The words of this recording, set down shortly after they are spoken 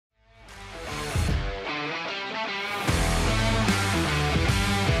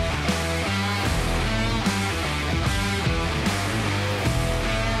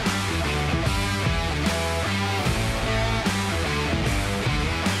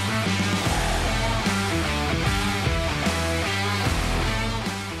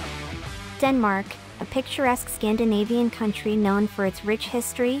Denmark, a picturesque Scandinavian country known for its rich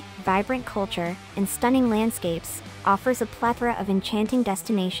history, vibrant culture, and stunning landscapes, offers a plethora of enchanting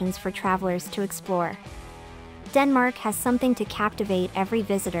destinations for travelers to explore. Denmark has something to captivate every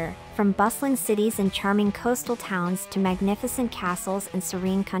visitor, from bustling cities and charming coastal towns to magnificent castles and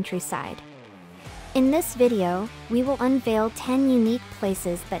serene countryside. In this video, we will unveil 10 unique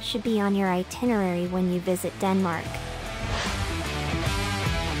places that should be on your itinerary when you visit Denmark.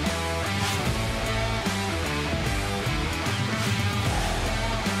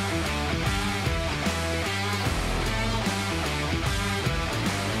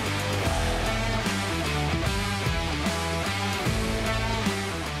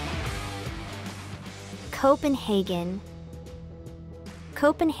 Copenhagen.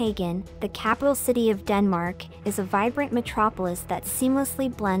 Copenhagen, the capital city of Denmark, is a vibrant metropolis that seamlessly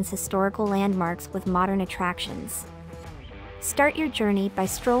blends historical landmarks with modern attractions. Start your journey by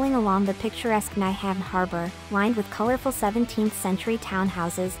strolling along the picturesque Nyhavn harbor, lined with colorful 17th-century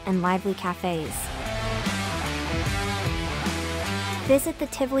townhouses and lively cafes. Visit the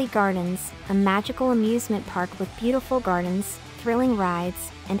Tivoli Gardens, a magical amusement park with beautiful gardens, thrilling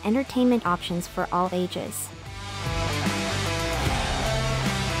rides, and entertainment options for all ages.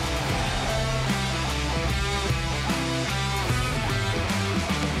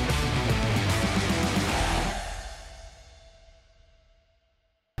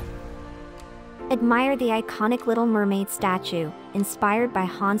 Admire the iconic Little Mermaid statue, inspired by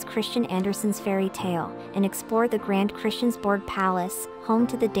Hans Christian Andersen's fairy tale, and explore the Grand Christiansborg Palace, home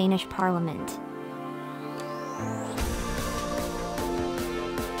to the Danish Parliament.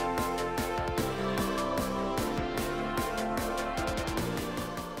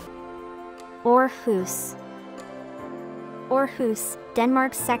 Aarhus. Aarhus,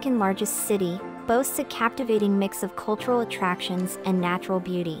 Denmark's second-largest city, boasts a captivating mix of cultural attractions and natural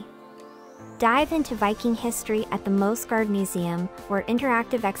beauty. Dive into Viking history at the Mosgard Museum, where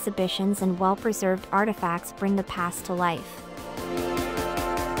interactive exhibitions and well-preserved artifacts bring the past to life.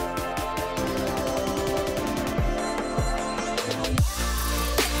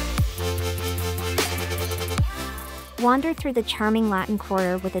 Wander through the charming Latin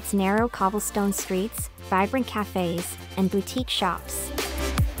Quarter with its narrow cobblestone streets, vibrant cafes, and boutique shops.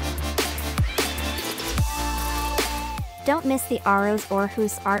 Don't miss the Aros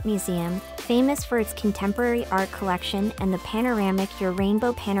Aarhus Art Museum, famous for its contemporary art collection and the panoramic Your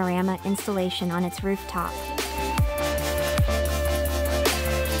Rainbow Panorama installation on its rooftop.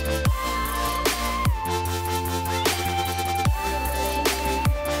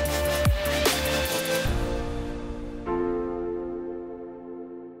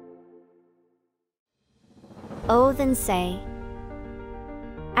 Odense.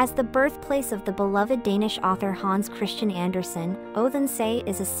 As the birthplace of the beloved Danish author Hans Christian Andersen, Odense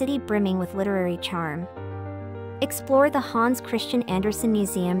is a city brimming with literary charm. Explore the Hans Christian Andersen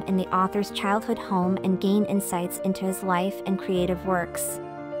Museum in the author's childhood home and gain insights into his life and creative works.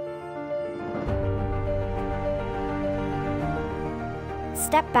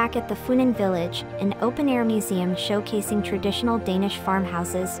 Step back at the Funen Village, an open-air museum showcasing traditional Danish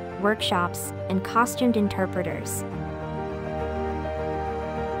farmhouses, workshops, and costumed interpreters.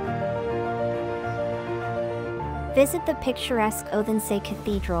 Visit the picturesque Odense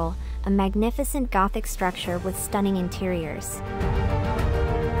Cathedral, a magnificent Gothic structure with stunning interiors.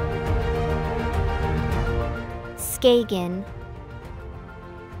 Skagen.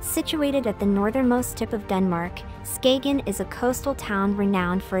 Situated at the northernmost tip of Denmark, Skagen is a coastal town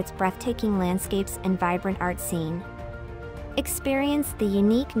renowned for its breathtaking landscapes and vibrant art scene. Experience the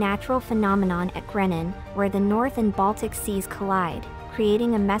unique natural phenomenon at Grenaa, where the North and Baltic Seas collide,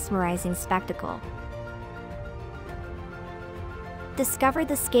 creating a mesmerizing spectacle. Discover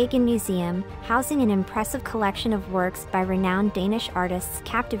the Skagen Museum, housing an impressive collection of works by renowned Danish artists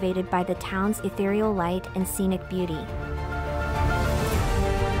captivated by the town's ethereal light and scenic beauty.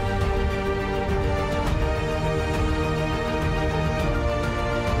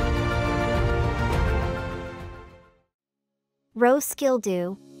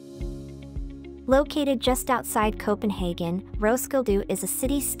 Roskilde. Located just outside Copenhagen, Roskilde is a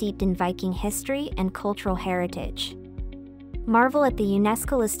city steeped in Viking history and cultural heritage. Marvel at the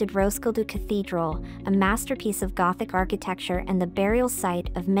UNESCO-listed Roskilde Cathedral, a masterpiece of Gothic architecture and the burial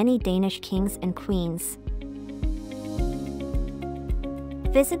site of many Danish kings and queens.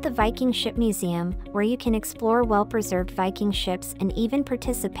 Visit the Viking Ship Museum, where you can explore well-preserved Viking ships and even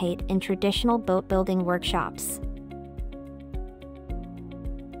participate in traditional boat-building workshops.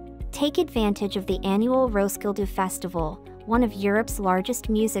 Take advantage of the annual Roskilde Festival, one of Europe's largest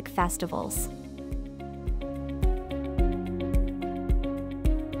music festivals.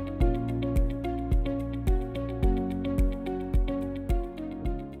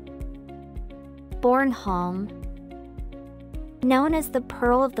 Bornholm. Known as the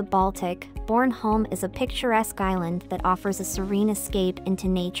Pearl of the Baltic, Bornholm is a picturesque island that offers a serene escape into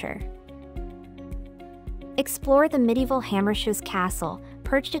nature. Explore the medieval Hammershoes Castle,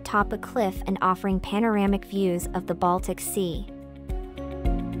 perched atop a cliff and offering panoramic views of the Baltic Sea.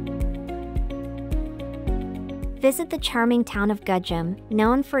 Visit the charming town of Gudgeom,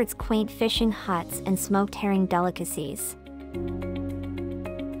 known for its quaint fishing huts and smoked herring delicacies.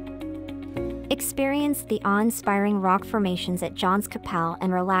 Experience the awe-inspiring rock formations at John's Capel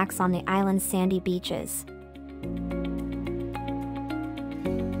and relax on the island's sandy beaches.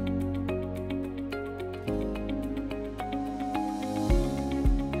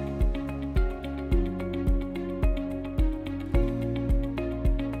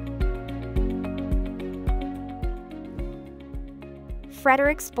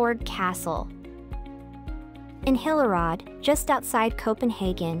 Frederiksborg Castle. In Hillerød, just outside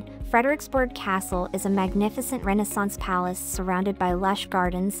Copenhagen, Frederiksborg Castle is a magnificent Renaissance palace surrounded by lush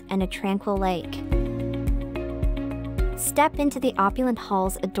gardens and a tranquil lake. Step into the opulent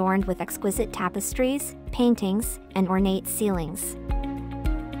halls adorned with exquisite tapestries, paintings, and ornate ceilings.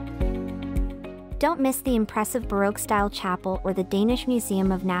 Don't miss the impressive Baroque-style chapel or the Danish Museum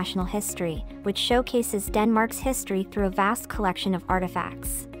of National History, which showcases Denmark's history through a vast collection of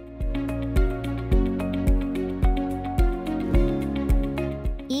artifacts.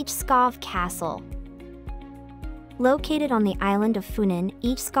 Skov Castle. Located on the island of Funen,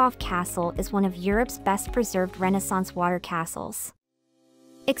 Skov Castle is one of Europe's best-preserved Renaissance water castles.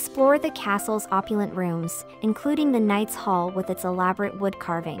 Explore the castle's opulent rooms, including the Knight's Hall with its elaborate wood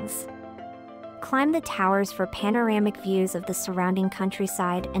carvings. Climb the towers for panoramic views of the surrounding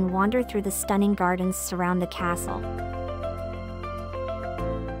countryside and wander through the stunning gardens surround the castle.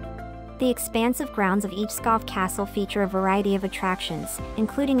 The expansive grounds of Skov Castle feature a variety of attractions,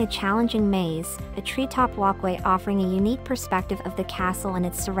 including a challenging maze, a treetop walkway offering a unique perspective of the castle and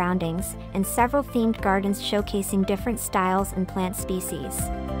its surroundings, and several themed gardens showcasing different styles and plant species.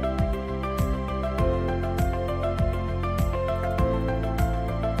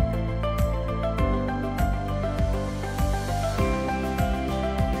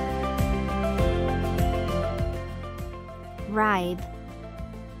 Ribe.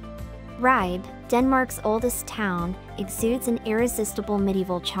 Ribe, Denmark's oldest town, exudes an irresistible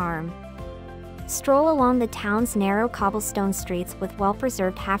medieval charm. Stroll along the town's narrow cobblestone streets with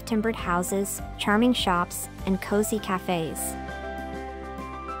well-preserved half-timbered houses, charming shops, and cozy cafes.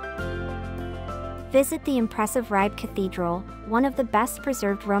 Visit the impressive Ribe Cathedral, one of the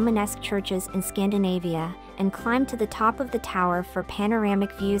best-preserved Romanesque churches in Scandinavia, and climb to the top of the tower for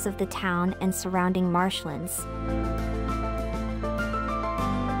panoramic views of the town and surrounding marshlands.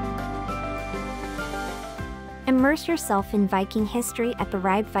 Immerse yourself in Viking history at the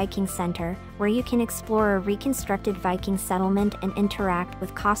Ribe Viking Center, where you can explore a reconstructed Viking settlement and interact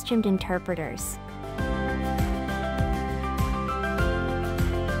with costumed interpreters.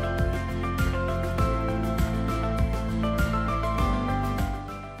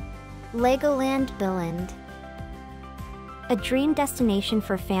 Legoland Billund. A dream destination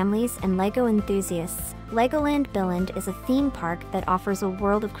for families and LEGO enthusiasts, Legoland Billund is a theme park that offers a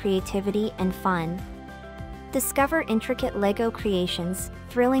world of creativity and fun. Discover intricate LEGO creations,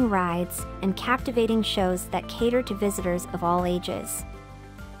 thrilling rides, and captivating shows that cater to visitors of all ages.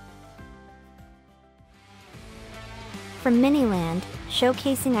 From Miniland,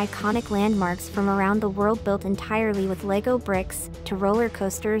 showcasing iconic landmarks from around the world built entirely with LEGO bricks, to roller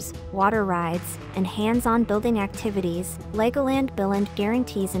coasters, water rides, and hands-on building activities, Legoland Billund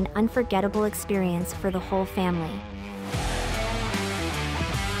guarantees an unforgettable experience for the whole family.